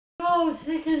Oh,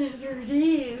 sick of this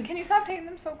routine. Can you stop taking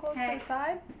them so close to the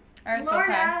side? Or it's Laura,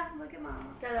 okay. Look at Mama.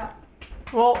 Get up.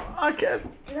 Well, I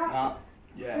can't. Get up.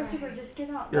 Yeah. Christopher, just get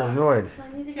up. You're annoyed.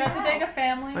 I need to You have to take a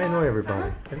family. I annoy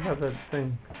everybody. I have that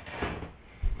thing.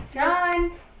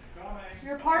 John,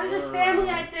 you're part of this family,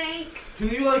 I think. Can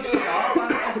you like stop? I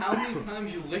don't know how many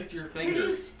times you licked your Can you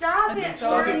fingers. stop It's it, so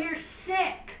Laura? good. You're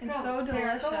sick. It's so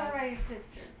delicious. Go over your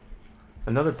sister.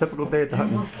 Another typical day at the You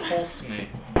Huttons. repulse me.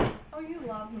 Oh, you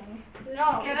love me.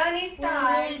 No. Get on each We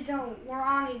side. really don't. We're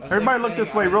on each side. Everybody look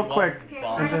this way real quick. Okay, And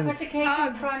Lorna, then put the cake hug.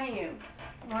 in front of you.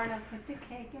 Lorna, put the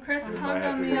cake in Chris, front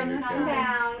hug on me on this of you. Come side.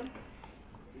 down.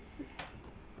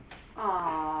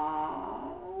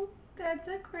 Aww, that's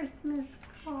a Christmas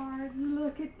card.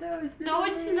 Look at those. No,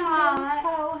 it's little not.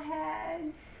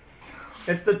 Towheads.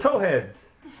 it's the Towheads.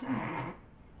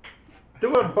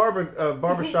 Do a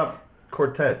barbershop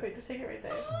quartet. Wait, just take it right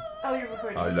there. Oh, you're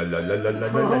recording. La, la, la, la, la, la,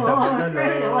 Oh,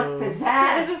 Chris, you la, look la.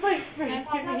 pizzazz. This is like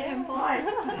freaking him.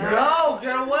 No,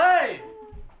 get away!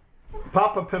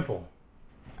 Pop a pimple.